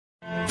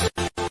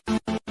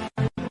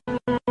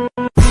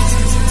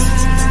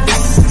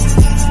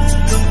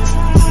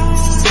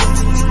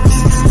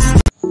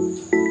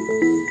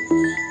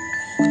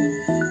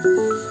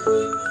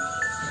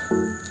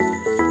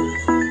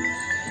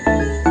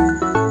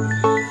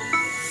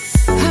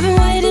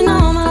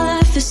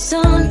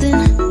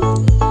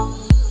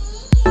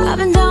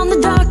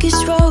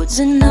roads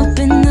and up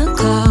in the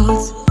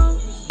clouds,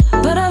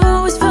 but I've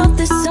always felt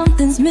that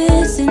something's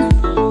missing.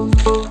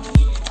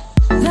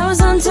 That was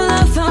until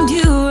I found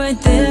you right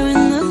there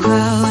in the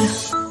crowd.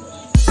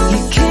 You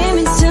came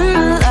into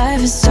my life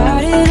and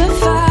started a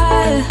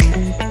fire.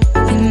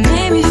 You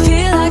made me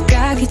feel like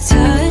I could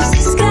touch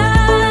the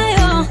sky.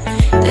 Oh,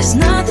 there's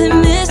nothing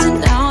missing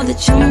now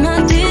that you're my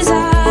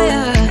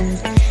desire.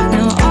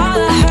 Now all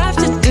I have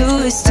to do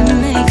is to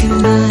make you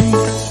mine.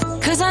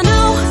 'Cause I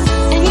know,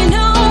 and you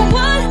know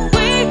what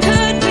we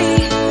could be.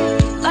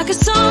 Like a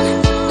song,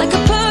 like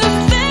a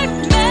perfect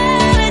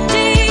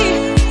melody.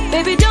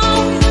 Baby,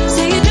 don't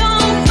say you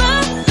don't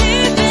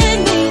believe in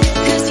me,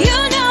 'cause you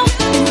know,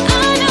 and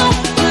I know,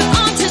 we're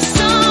onto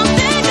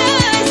something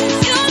good.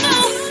 You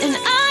know, and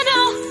I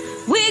know,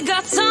 we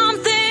got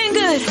something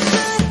good.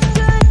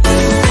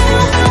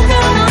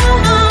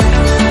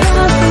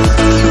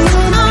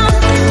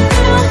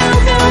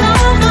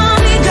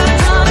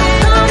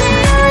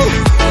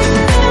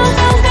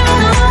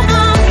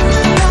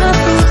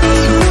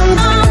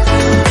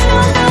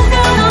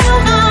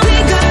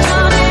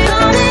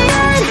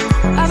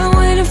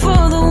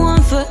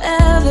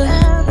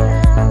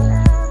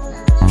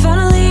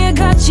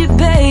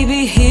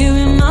 Baby, here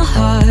in my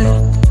heart.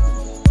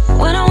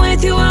 When I'm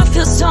with you, I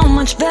feel so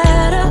much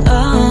better.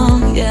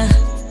 Oh, yeah.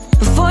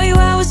 Before you,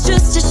 I was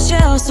just a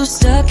shell, so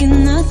stuck in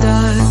the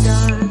dark.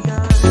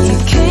 You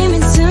came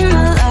into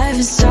my life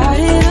and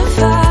started a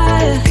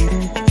fire.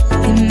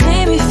 You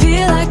made me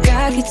feel like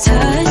I could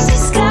touch the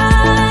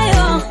sky.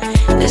 Oh,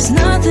 there's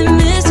nothing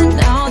missing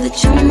now that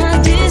you're my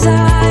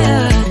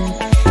desire.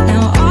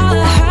 Now all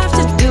I have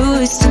to do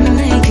is to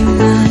make you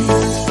mine.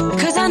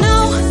 'Cause I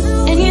know,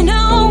 and you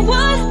know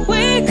what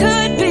we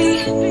could be.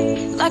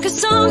 Like a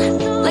song,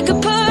 like a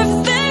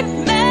perfect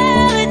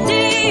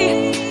melody.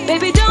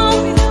 Baby,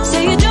 don't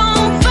say you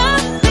don't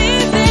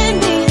believe in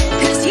me,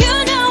 'cause you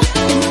know,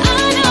 and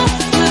I know,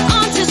 we're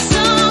onto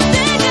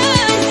something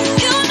good.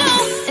 You know,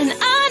 and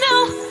I know,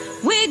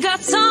 we got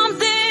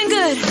something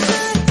good.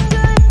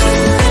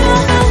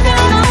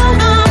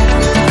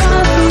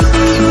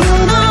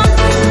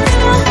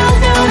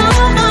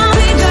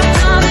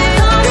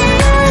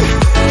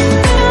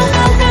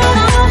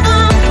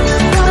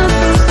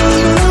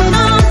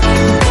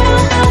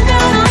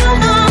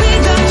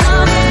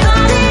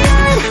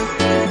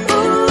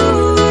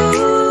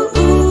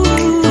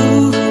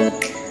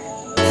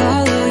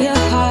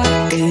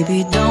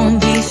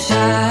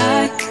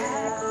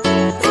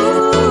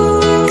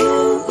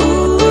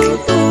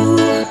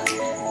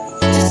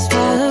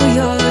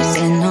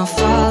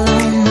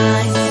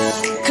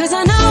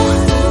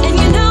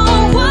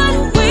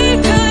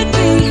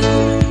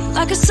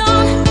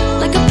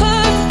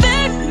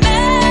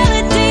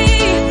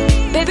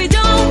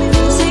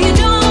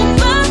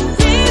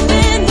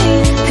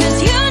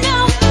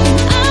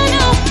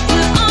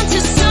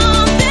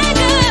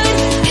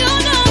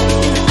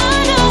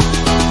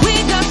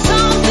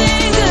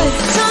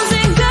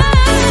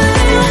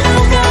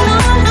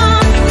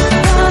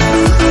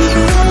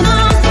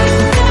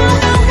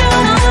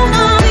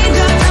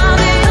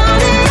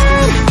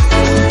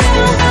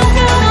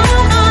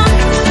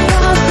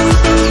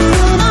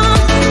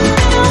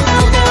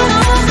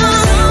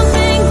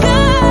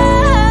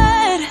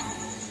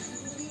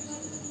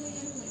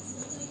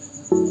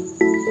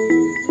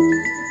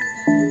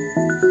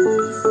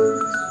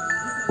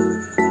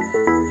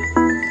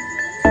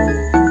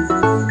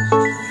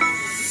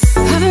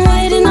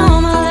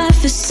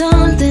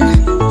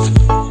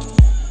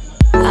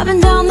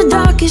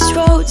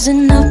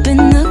 And up in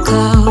the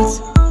clouds,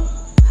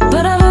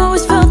 but I've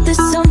always felt that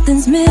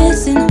something's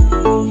missing.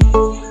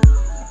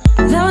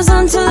 That was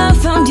until I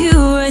found you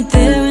right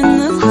there in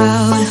the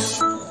crowd.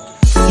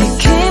 You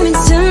came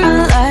into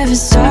my life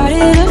and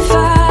started a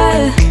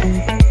fire.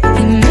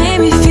 You made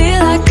me feel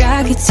like I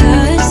could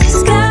touch the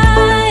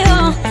sky.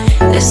 Oh,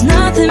 there's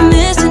nothing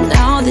missing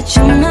now that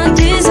you're my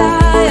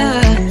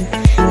desire.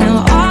 Now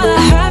all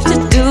I have to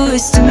do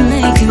is to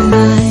make you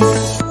mine.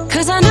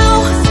 'Cause I know,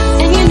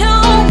 and you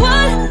know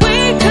what we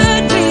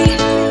could be.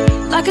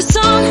 Like a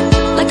song,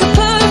 like a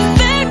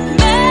perfect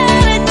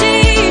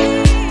melody.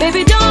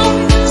 Baby, don't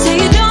say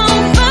you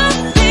don't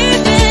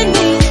believe in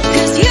me,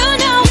 'cause you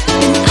know,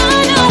 and I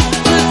know,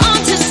 we're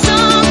onto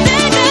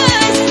something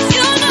good.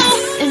 You know,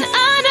 and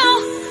I know,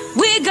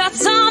 we got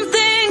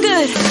something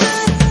good.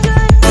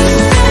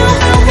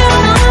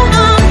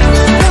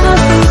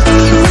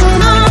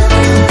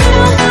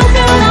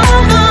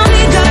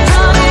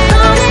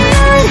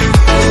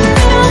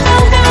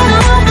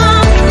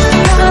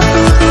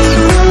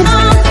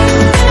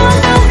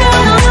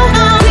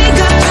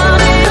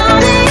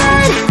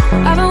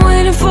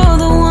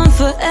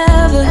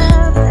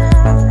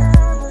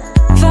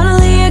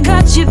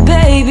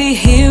 Baby,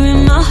 here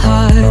in my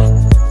heart.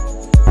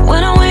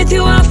 When I'm with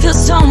you, I feel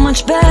so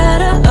much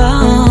better.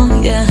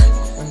 Oh, yeah.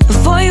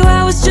 Before you,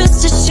 I was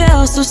just a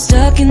shell, so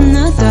stuck in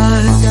the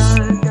dark.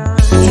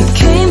 You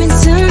came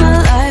into my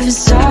life and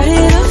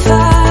started a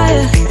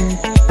fire.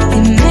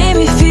 You made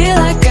me feel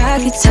like I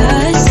could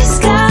touch the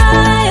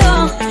sky.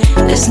 Oh,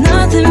 there's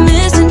nothing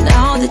missing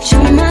now that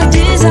you're my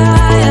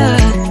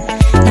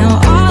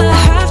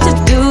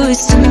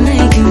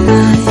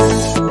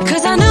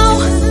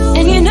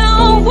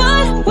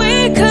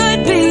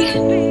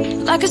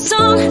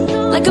song,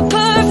 like a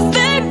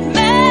perfect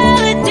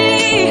melody.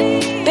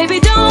 Baby,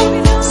 don't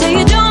say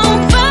you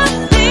don't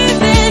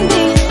believe in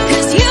me,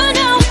 'cause you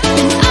know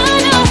and I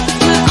know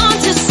we're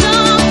onto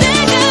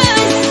something good.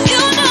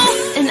 You know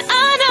and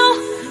I know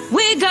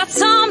we got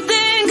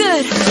something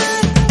good.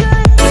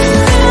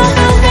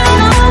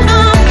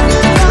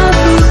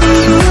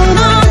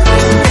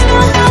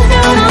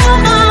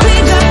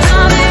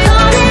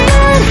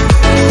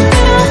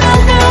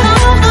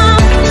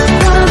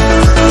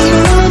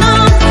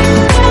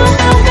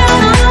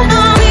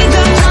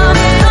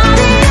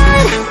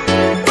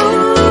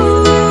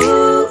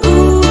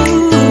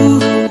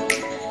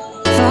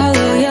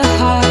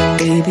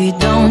 Baby,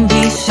 don't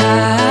be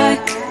shy.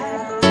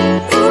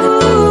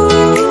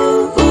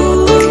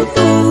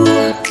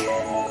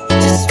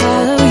 Just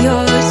follow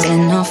yours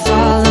and I'll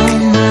follow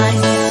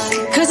mine.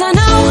 'Cause I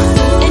know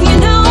and you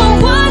know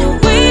what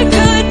we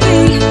could be.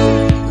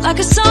 Like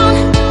a song,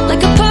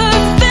 like a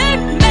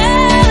perfect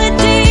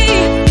melody.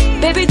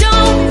 Baby,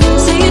 don't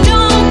say you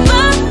don't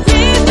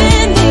believe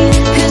in me,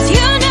 'cause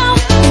you know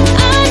and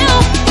I know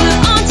we're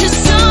onto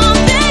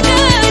something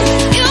good.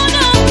 You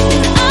know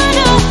and I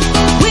know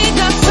we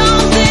got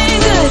something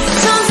good,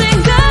 something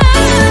good.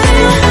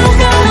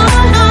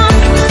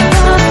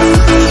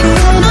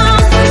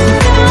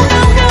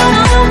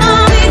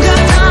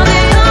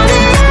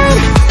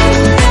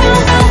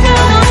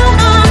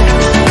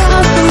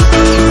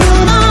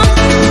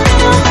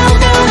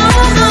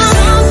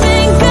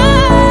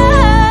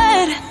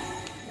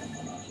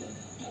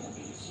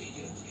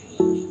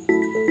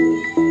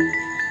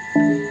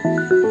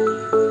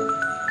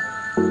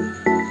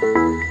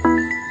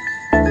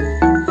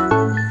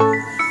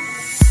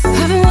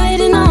 I've been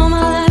waiting all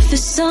my life for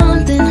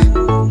something.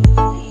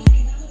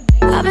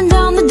 I've been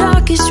down the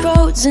darkest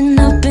roads and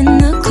up in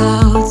the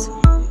clouds,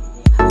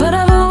 but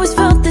I've always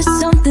felt that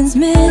something's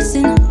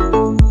missing.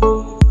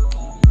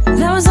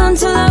 That was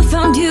until I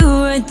found you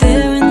right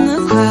there in the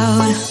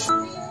crowd.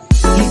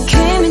 You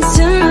came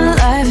into my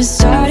life and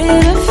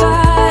started a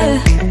fire.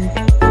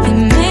 You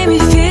made me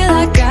feel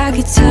like I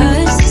could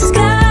touch the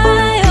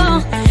sky. Oh,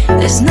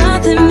 there's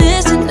nothing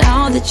missing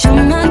now that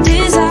you're my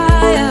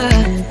desire.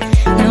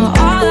 Now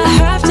all I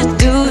have to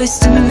do is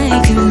to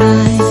make you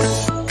mine.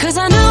 'Cause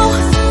I know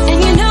and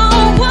you know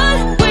what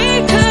we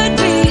could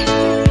be.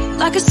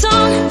 Like a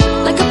song,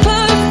 like a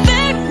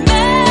perfect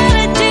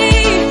melody.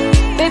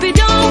 Baby,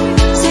 don't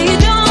say you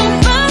don't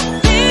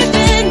believe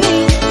in me,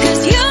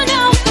 'cause you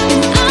know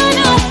and I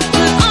know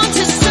we're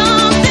onto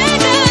something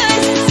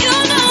good. You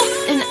know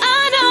and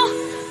I know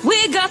we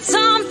got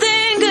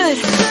something good.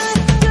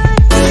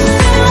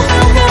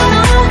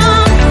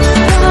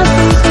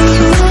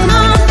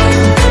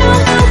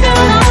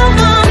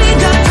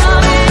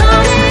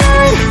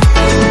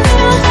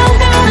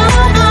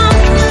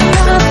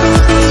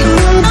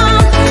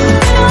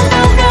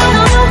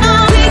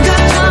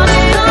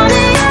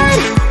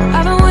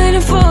 I've been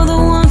waiting for the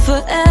one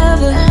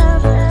forever.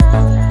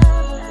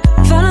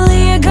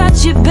 Finally I got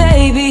you,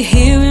 baby,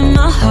 here in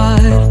my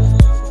heart.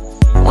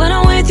 When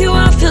I'm with you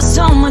I feel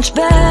so much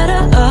better,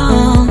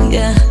 oh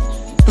yeah.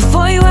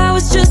 Before you I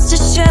was just a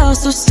shell,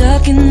 so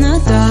stuck in the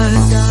dark.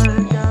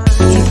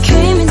 You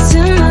came into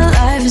my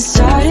life and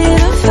started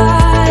a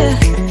fire.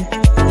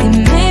 You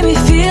made me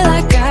feel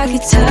like I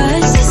could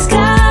touch the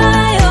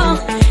sky. Oh,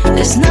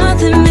 there's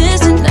nothing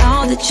missing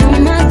now that you're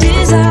my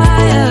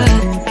desire.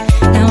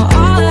 Now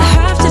all I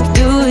have to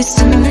do is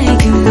to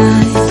make you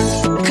mine.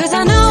 'Cause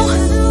I know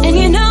and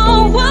you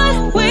know what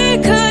we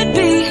could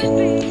be.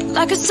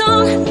 Like a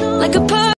song, like a